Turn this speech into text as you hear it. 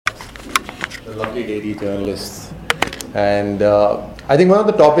the lovely lady journalists. And I think one of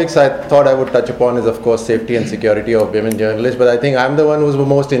the topics I thought I would touch upon is, of course, safety and security of women journalists. But I think I'm the one who's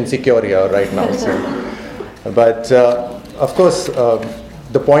most insecure here right now. So. But of course,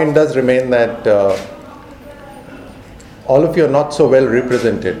 the point does remain that all of you are not so well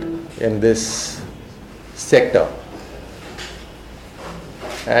represented in this sector.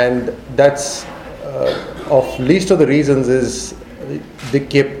 And that's of least of the reasons is the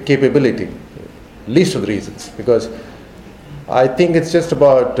capability. Least of the reasons, because I think it's just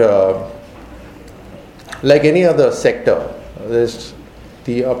about like any other sector, there's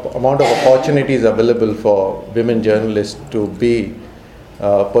the amount of opportunities available for women journalists to be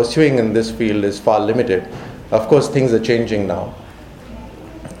pursuing in this field is far limited. Of course, things are changing now.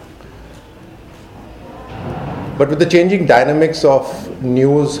 But with the changing dynamics of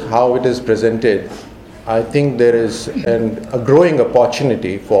news, how it is presented, I think there is a growing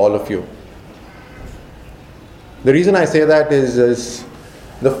opportunity for all of you. The reason I say that is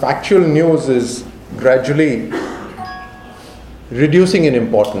the factual news is gradually reducing in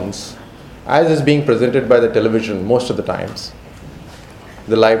importance as is being presented by the television most of the times.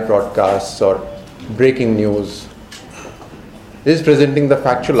 The live broadcasts or breaking news is presenting the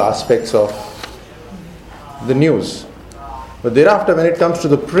factual aspects of the news. But thereafter, when it comes to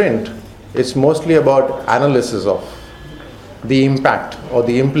the print, it's mostly about analysis of the impact or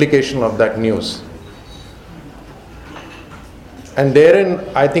the implication of that news. And therein,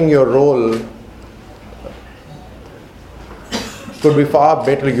 I think your role could be far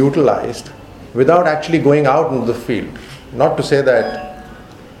better utilized without actually going out into the field. Not to say that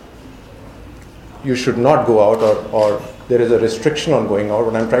you should not go out or there is a restriction on going out.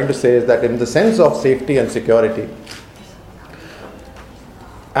 What I'm trying to say is that in the sense of safety and security,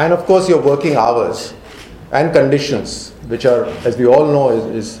 and of course your working hours and conditions, which are, as we all know,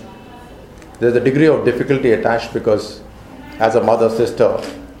 is there's a degree of difficulty attached because as a mother, sister,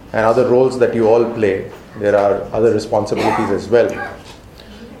 and other roles that you all play, there are other responsibilities as well.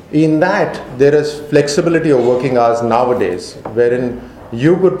 In that, there is flexibility of working hours nowadays, wherein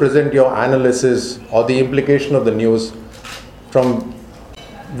you could present your analysis or the implication of the news from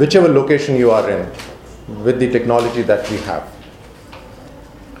whichever location you are in with the technology that we have.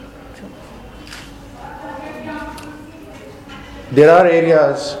 There are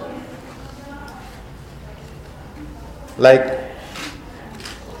areas like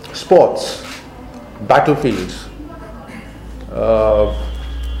sports, battlefields,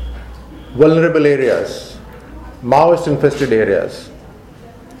 vulnerable areas, Maoist infested areas.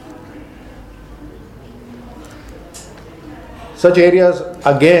 Such areas,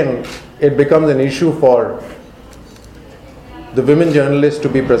 again, it becomes an issue for the women journalists to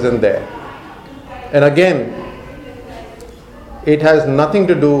be present there. And again, it has nothing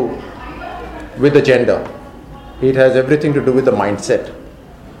to do with the gender. It has everything to do with the mindset.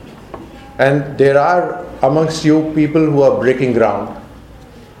 And there are amongst you people who are breaking ground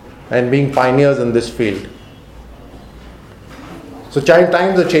and being pioneers in this field. So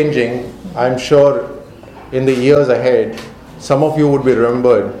times are changing. I'm sure in the years ahead, some of you would be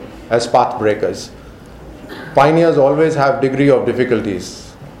remembered as path breakers. Pioneers always have degree of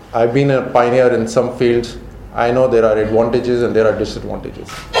difficulties. I've been a pioneer in some fields. I know there are advantages and there are disadvantages.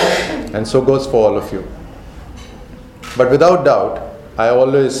 And so goes for all of you. But without doubt, I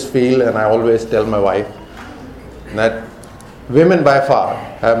always feel and I always tell my wife that women by far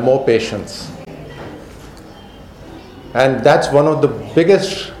have more patience. And that's one of the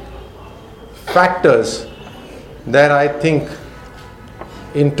biggest factors that I think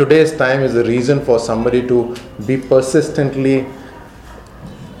in today's time is the reason for somebody to be persistently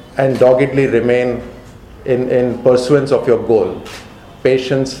and doggedly remain in pursuance of your goal.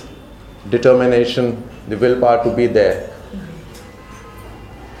 Patience, determination, the willpower to be there.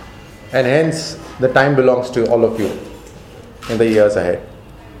 And hence, the time belongs to all of you in the years ahead.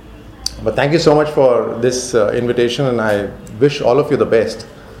 But thank you so much for this invitation, and I wish all of you the best.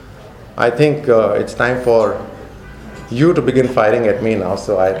 I think it's time for you to begin firing at me now,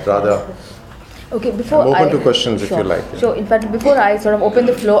 so I'd rather... Okay, before I'm open to questions if you like. Sure. In fact, before I sort of open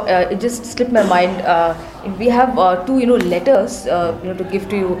the floor, it just slipped my mind. We have two, letters, to give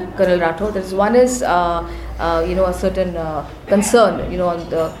to you, Colonel Rathore. There's one is, a certain concern,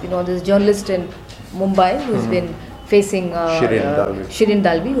 on this journalist in Mumbai who's been facing Shirin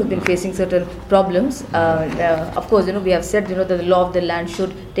Dalvi, who's been facing certain problems. Of course, we have said that the law of the land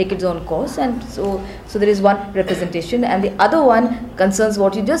should take its own course, and so there is one representation, and the other one concerns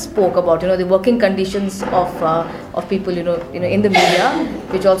what you just spoke about. The working conditions of people, in the media,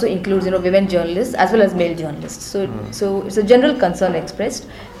 which also includes women journalists as well as male journalists. So it's a general concern expressed,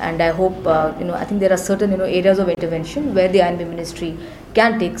 and I hope I think there are certain areas of intervention where the INB Ministry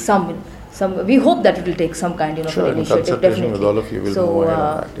can take some. We hope that it will take some kind of initiative. Definitely. With all of you, we'll move ahead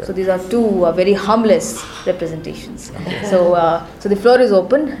on that, yeah. So these are two very harmless representations. So the floor is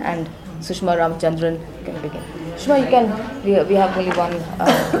open, and Sushma Ramachandran can begin. Sushma, you can. We have only one.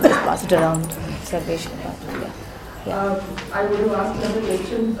 Just pass it around. Salvation. Yeah. I would have asked another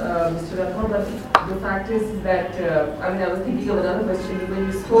question, Mr. Rathore, but the fact is that, I was thinking of another question. When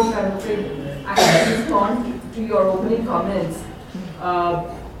you spoke, I'm afraid I have to respond to your opening comments.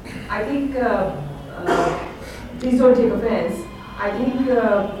 I think, please don't take offense, I think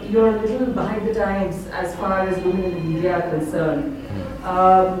you're a little behind the times as far as women in the media are concerned.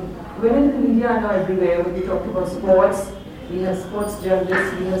 Women in the media are now everywhere. When we talk about sports, we have sports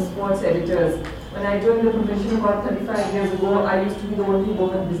journalists, we have sports editors. When I joined the profession about 35 years ago, I used to be the only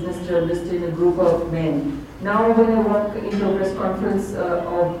woman business journalist in a group of men. Now when I walk into a press conference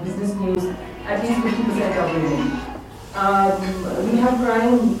of business news, at least 50% are women. We have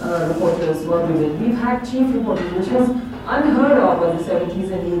crime reporters who are women. We've had chief reporters, which was unheard of in the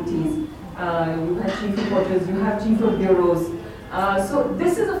 70s and 80s. You had chief reporters, you have chief of bureaus. So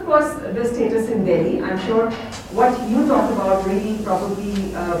this is of course the status in Delhi. I'm sure what you talk about really probably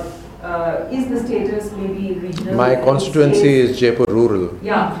is the status maybe regional. My constituency is Jaipur Rural.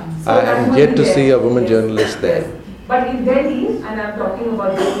 Yeah. So I am yet to see a woman journalist there. Yes. But in Delhi, and I'm talking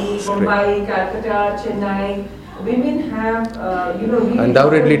about Delhi, Mumbai, Calcutta, Chennai, women have, really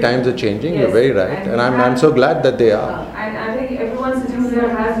undoubtedly times are changing, yes, you're very right, and I'm so glad that they are. And I think everyone sitting here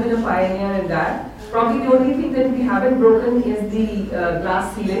has been a pioneer in that. Probably the only thing that we haven't broken is the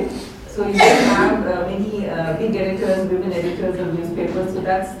glass ceiling. So you can have many big editors, women editors of newspapers, so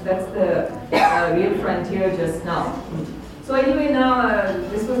that's the real frontier just now. So anyway, now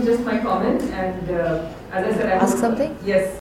this was just my comment, and as I said, I ask something? Yes.